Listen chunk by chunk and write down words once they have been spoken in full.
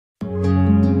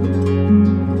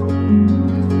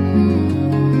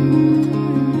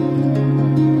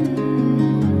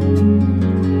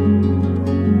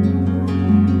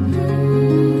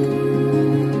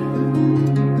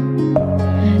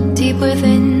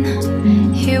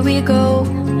here we go,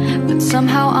 but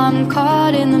somehow I'm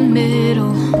caught in the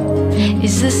middle.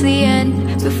 Is this the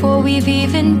end before we've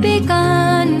even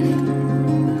begun?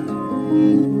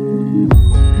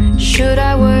 Should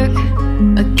I work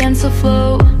against the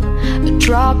flow? A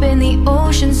drop in the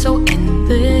ocean so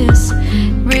endless,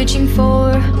 reaching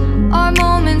for our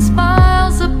moments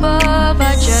miles above.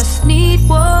 I just need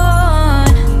one,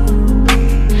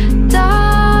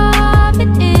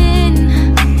 diving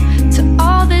in to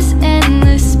all this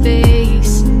endless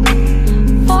space,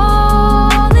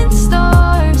 falling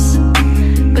stars,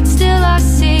 but still I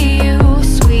see you.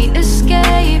 Sweet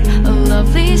escape, a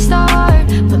lovely start,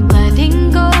 but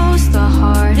letting go's the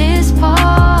hardest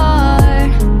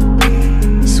part.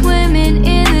 Swimming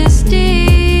in this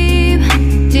deep,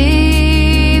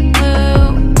 deep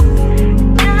blue.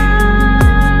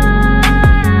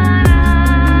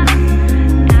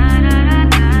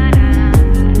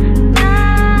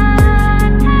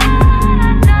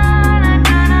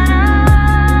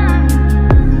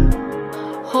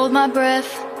 Hold my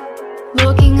breath,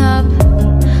 looking up.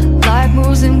 Life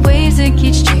moves in waves, it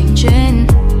keeps changing.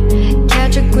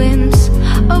 Catch a glimpse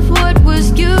of what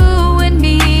was you and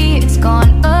me. It's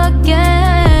gone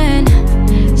again,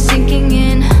 sinking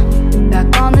in,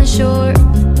 back on the shore.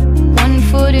 One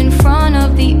foot in front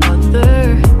of the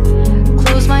other.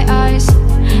 Close my eyes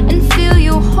and feel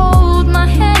you hold my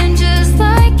hand just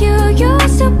like you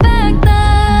used to back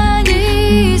then.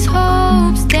 These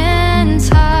hopes dance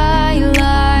high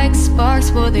like sparks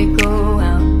before they go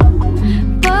out.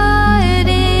 But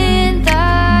in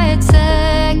that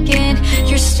second,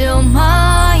 you're still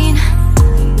mine.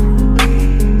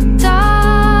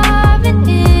 Diving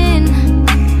in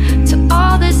to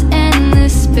all this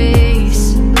endless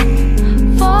space,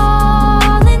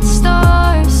 falling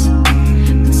stars,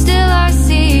 but still I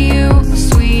see you.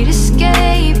 Sweet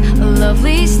escape, a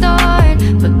lovely start,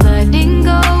 but letting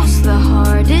go's the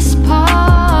hardest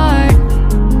part.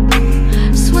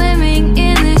 Swimming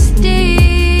in this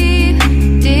deep,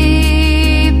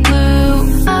 deep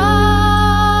blue.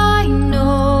 I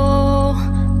know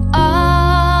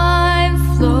I'm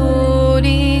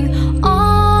floating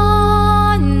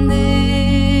on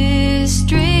this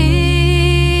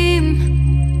dream,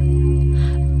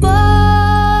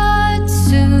 but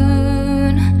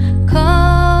soon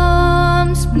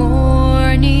comes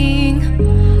morning.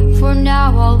 For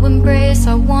now I'll embrace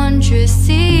our wondrous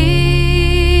sea.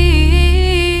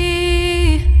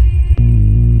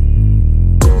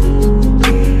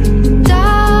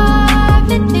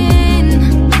 Diving in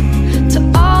to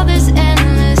all this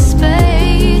endless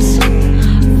space,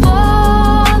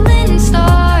 falling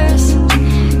stars,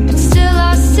 but still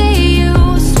I see you.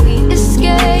 Sweet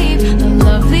escape, a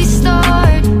lovely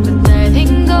start, but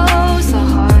letting go's the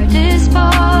hardest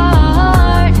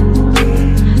part.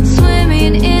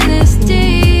 Swimming in this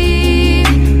deep,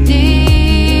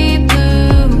 deep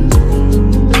blue.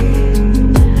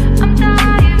 I'm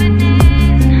diving in.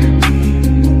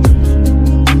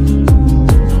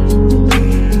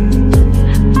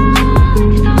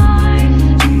 Falling stars,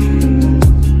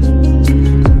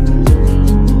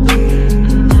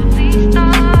 lovely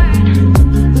start.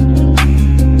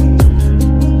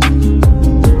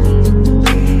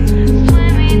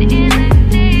 Swimming in this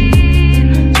deep,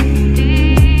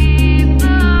 deep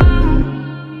blue.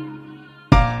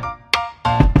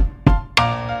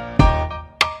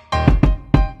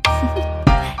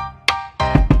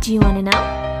 Do you want to know?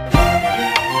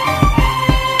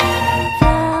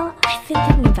 Well, I've been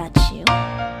thinking about you,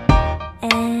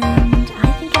 and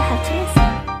I think you'll have to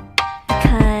listen,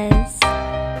 because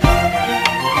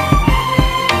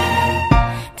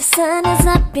the sun is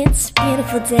up, it's a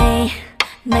beautiful day.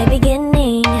 My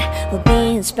beginning will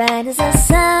be as bright as the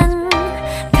sun.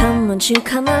 Come, won't you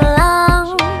come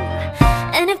along?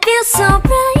 And it feels so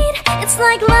bright, it's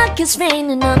like luck is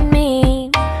raining on me.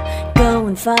 Go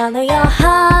and follow your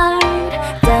heart,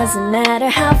 doesn't matter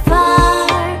how far.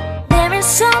 There is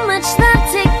so much love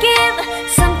to give,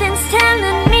 something's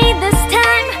telling me this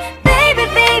time. Baby,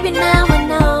 baby, now I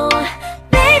know.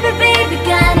 Baby, baby,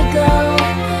 gotta go.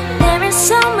 There is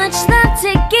so much love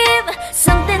to give,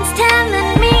 something's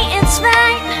telling me it's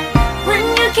right. When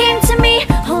you came to me,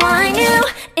 oh I knew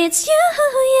it's you,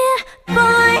 yeah,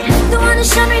 boy. The one who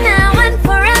showed me now and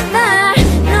forever.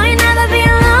 No, you'll never be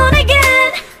alone again.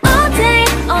 All day,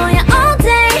 oh yeah, all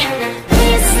day.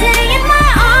 Please stay in my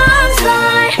arms,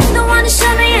 boy. The one who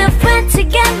showed me if we're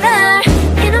together.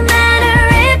 It don't matter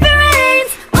if it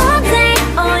rains. All day,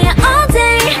 oh yeah, all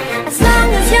day. As long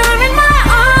as you're in my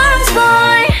arms,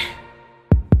 boy.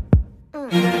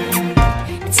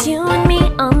 It's you and me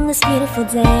on this beautiful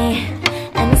day,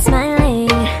 and I'm smiling,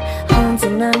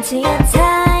 holding on to you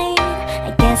tight.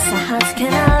 I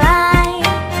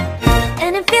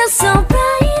was so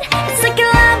bright, it's like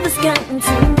your love was gotten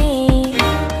to me.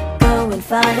 Go and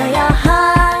follow your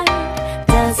heart,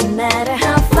 doesn't matter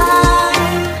how far.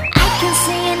 I can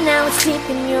see it now, it's deep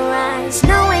in your eyes.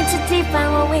 No way to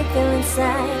define what we feel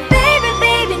inside. Baby,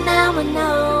 baby, now I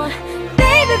know.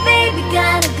 Baby, baby,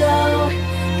 gotta go.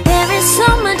 There is so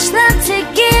much love to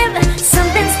give.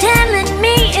 Something's telling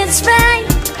me it's right.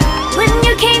 When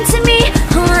you came to me,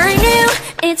 oh, I knew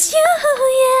it's you,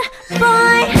 yeah,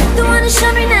 boy. The one to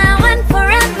show me now and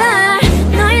forever.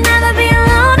 No, you'll never be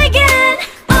alone again.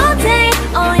 All day,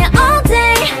 oh yeah, all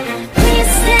day. Please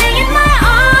stay in my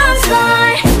arms,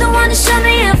 boy. The one to show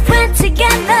me if we're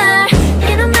together.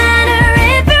 It don't matter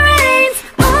if it rains.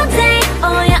 All day,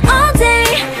 oh yeah, all day.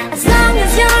 As long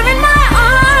as you're in my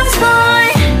arms, boy.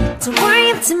 Don't worry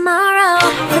of tomorrow.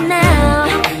 For now,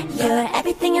 you're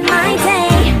everything in my day.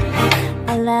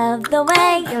 I love the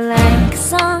way you like a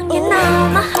song, you know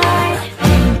my heart.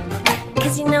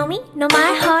 Cause you know me, know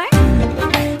my heart.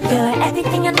 You're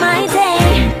everything in my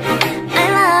day. I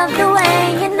love the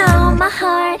way you know my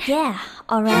heart. Yeah,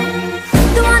 alright.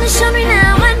 The one to show me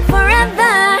now and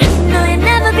forever. No, you'll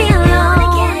never be alone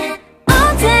again.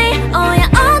 All day, oh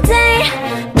yeah, all day.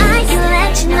 I can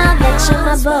let you know that you're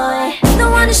my boy. The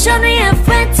one to show me if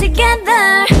we're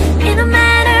together. It don't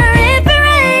matter if it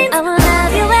rains. I will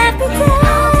love you every day.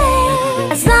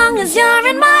 As long as you're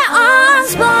in my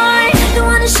arms, boy. The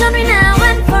one to show me now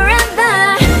and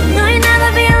forever. No, you'll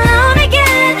never be alone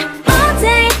again. All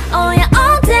day, oh yeah,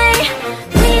 all day.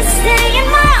 Please stay in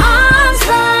my arms,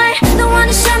 boy. The one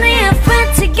to show me if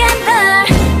we're together.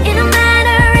 It don't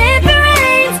matter if it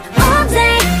rains. All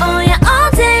day, oh yeah, all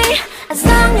day. As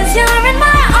long as you're in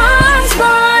my arms,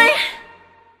 boy.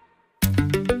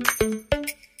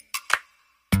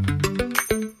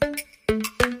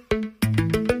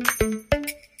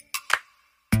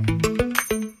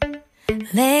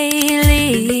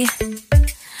 Lately,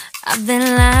 I've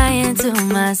been lying to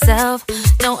myself.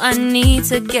 No, I need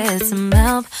to get some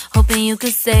help. Hoping you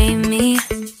could save me.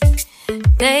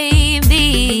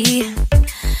 Baby,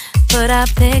 put our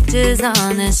pictures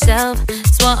on the shelf.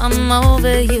 Swore I'm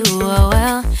over you, oh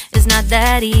well, it's not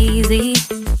that easy.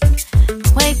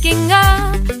 Waking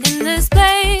up in this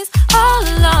place all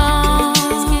alone.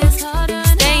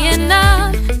 Staying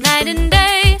up night and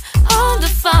day on the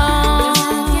phone.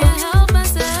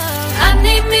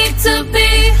 To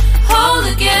be whole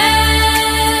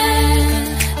again.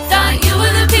 Thought you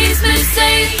were the piece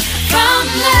missing from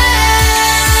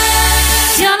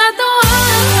left. You're not the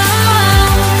one,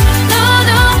 no,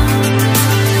 no.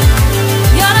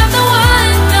 You're not the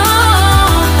one, no,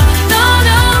 no,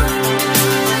 no.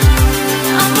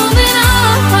 I'm moving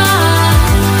on,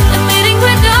 admitting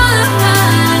we're done.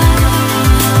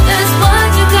 That's what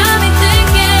you got me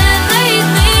thinking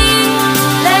lately.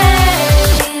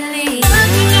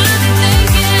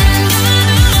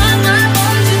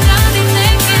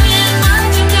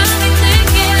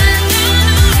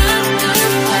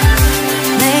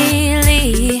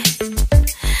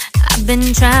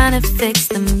 Been trying to fix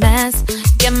the mess,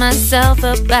 get myself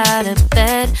up out of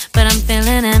bed, but I'm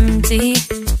feeling empty.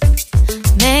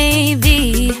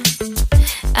 Maybe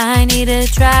I need to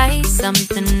try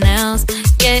something else.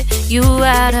 Get you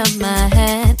out of my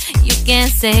head, you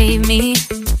can't save me.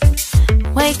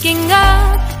 Waking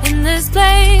up in this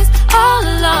place all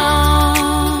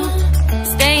alone.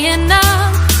 Staying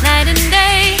up night and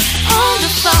day on the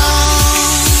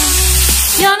phone.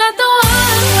 You're not the one.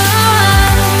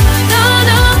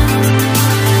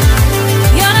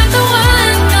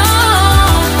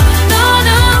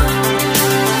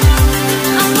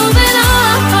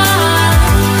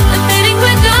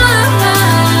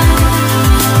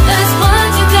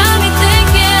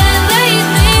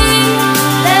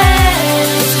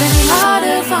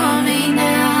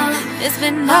 It's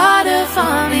been harder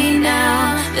for me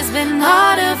now. It's been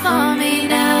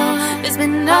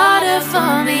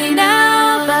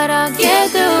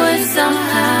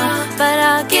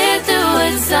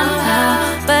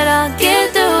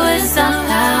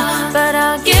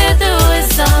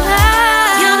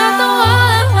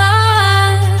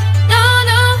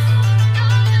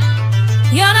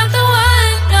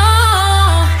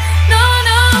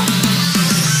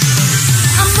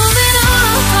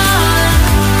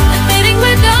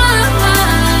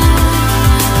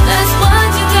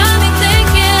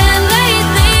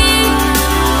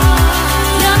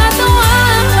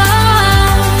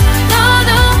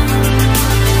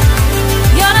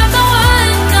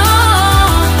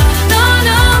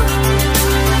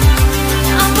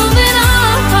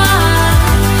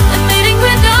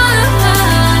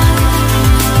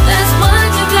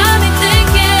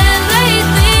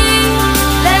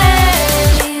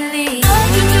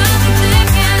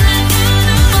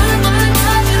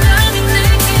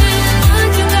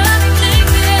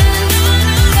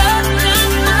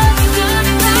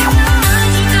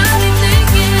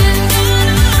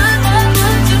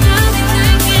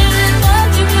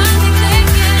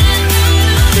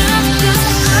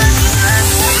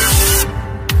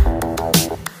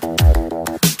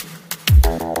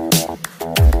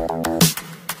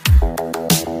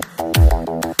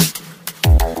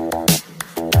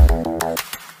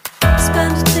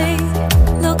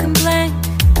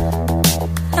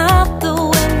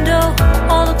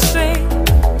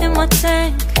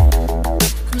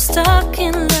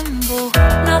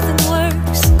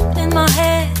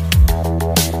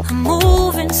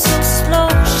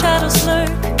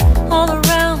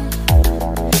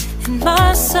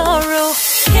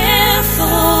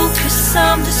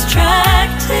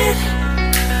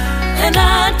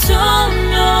don't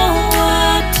know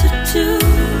what to do.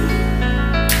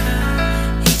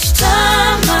 Each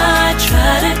time I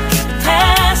try to get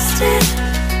past it,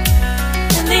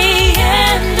 in the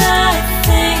end I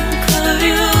think of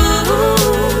you.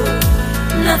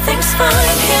 Nothing's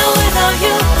fine here without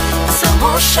you. The sun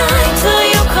won't shine till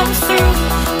you come through.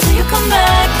 Till you come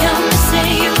back, I'm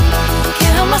missing you.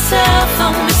 Can't help myself,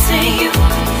 I'm missing you.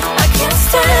 I can't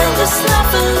stand this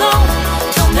life alone.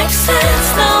 Don't make sense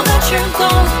now that you're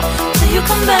gone. Till you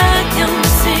come back, I'm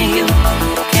missing you.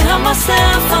 Can't help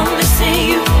myself, I'm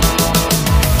missing you.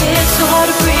 It's so hard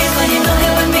to breathe when you're not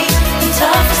here with me. And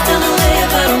tough is still to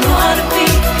live, I don't know how to be.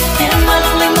 In my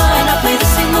lonely mind, I play the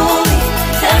same movie.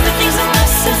 Everything's a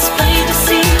mess, it's plain to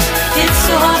see. It's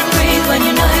so hard to breathe when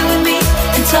you're not here with me.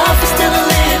 And tough is still to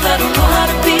live, I don't know how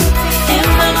to be. In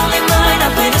my lonely mind, I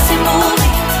play the same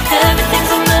movie.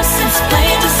 Everything's a mess, it's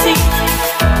plain to see.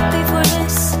 Before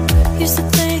this, used to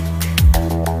think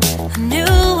I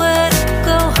knew where to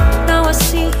go. Now I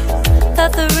see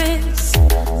that there is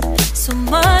so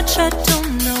much I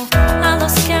don't know. I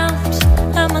lost count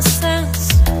and my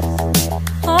sense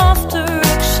of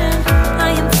direction.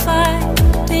 I am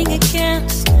fighting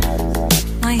against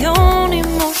my own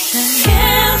emotion.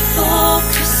 Can't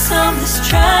focus, I'm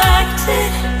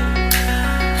distracted,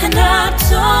 and I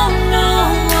don't know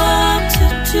what to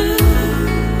do.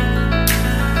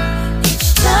 Each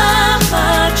time I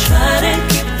try to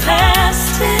get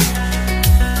past it,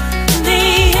 in the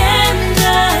end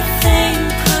I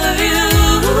think of you.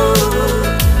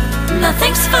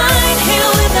 Nothing's fine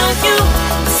here without you.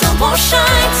 The sun won't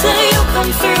shine till you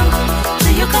come through.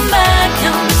 Till you come back,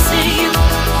 I'm missing you.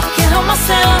 Can't help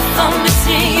myself, I'm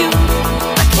missing you.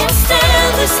 I can't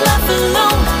stand this life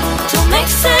alone. Don't make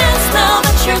sense now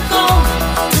that you're gone.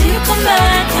 Till you come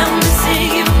back, I'm missing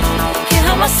you. Can't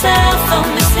help myself, I'm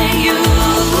missing you.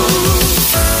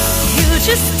 You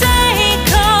just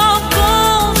take up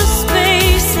all the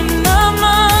space in my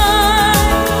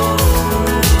mind.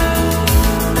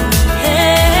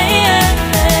 Hey,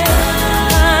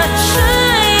 I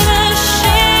try to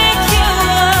shake you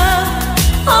up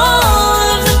all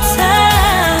of the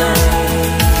time.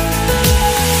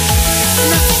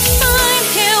 Nothing's fine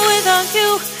here without you.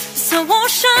 The sun won't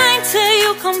shine till you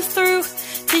come through.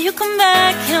 Till you come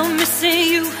back, I'm missing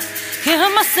you. Can't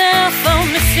help myself, I'm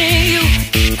missing you.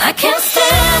 I can't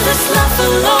stand this life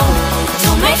alone.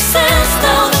 Don't make sense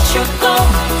now that you're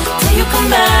gone. Till you come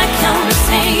back, I'm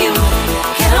missing you.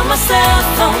 Can't help myself,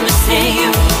 I'm missing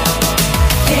you.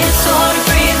 It's so hard to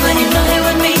breathe when you're not here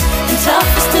with me. And tough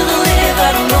is still to live, I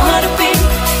don't know how to be.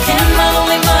 In my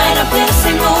lonely mind, I play the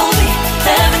same movie.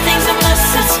 Everything's a mess,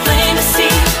 it's plain to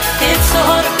see. It's so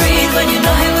hard to breathe when you're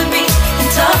not here with me. And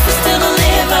tough is still to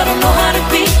live, I don't know how to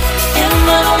be. In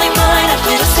my lonely mind, I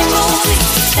play the same movie.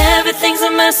 Everything's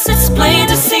a mess, it's plain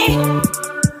to see.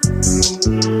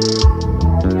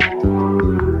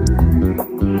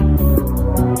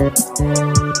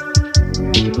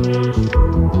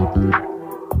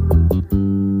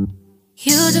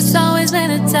 You just always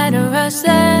been a tight rush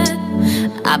that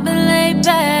I've been laid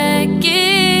back,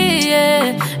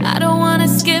 yeah. I don't wanna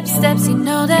skip steps, you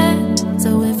know that.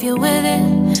 So if you're with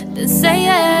it, then say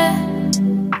yeah.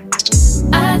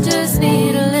 I just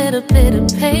need a little bit of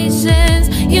patience.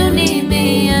 You need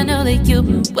me, I know that you've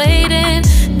been waiting.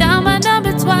 Down my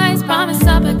number twice, promise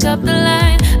I'll pick up the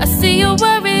line. I see you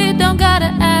worried, don't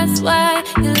gotta ask why.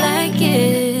 You like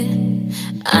it,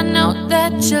 I know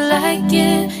that you like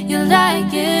it. You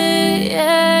like it,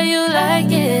 yeah, you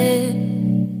like it.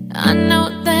 I know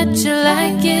that you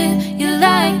like it, you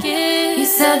like it. You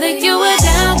said that you were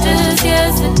down just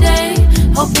yesterday,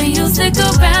 hoping you'll stick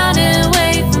around and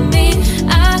wait for me.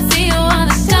 I see you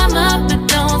wanna come up, but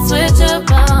don't switch up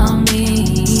on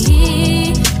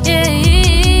me. Yeah,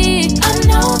 I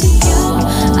know that you,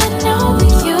 I know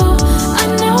that you, I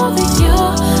know that you,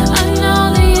 I know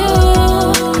that you.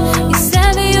 You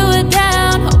said that you were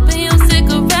down, hoping you'll stick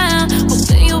around,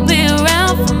 hoping you'll be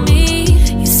around for me.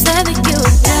 You said that you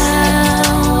were down,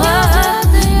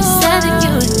 you said that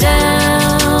you were down,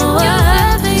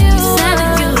 you said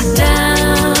that you were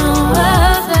down,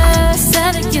 you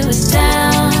said that you were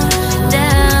down,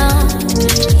 down.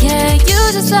 Yeah, you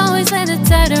just always been the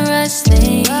type to rush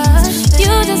things.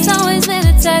 You just always been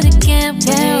the type that can't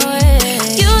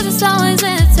wait. You just always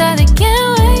been the type that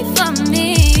can't wait for me.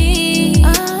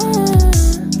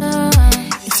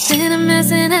 It's been a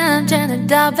mess and I'm trying to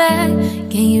dial back.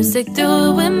 Can you stick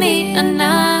through it with me or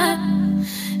not?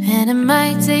 And it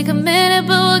might take a minute,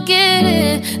 but we'll get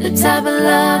it. The type of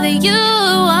love that you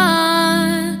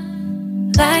want,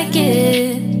 like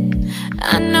it.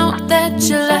 I know that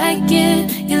you like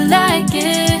it,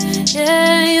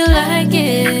 yeah, you like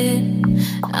it.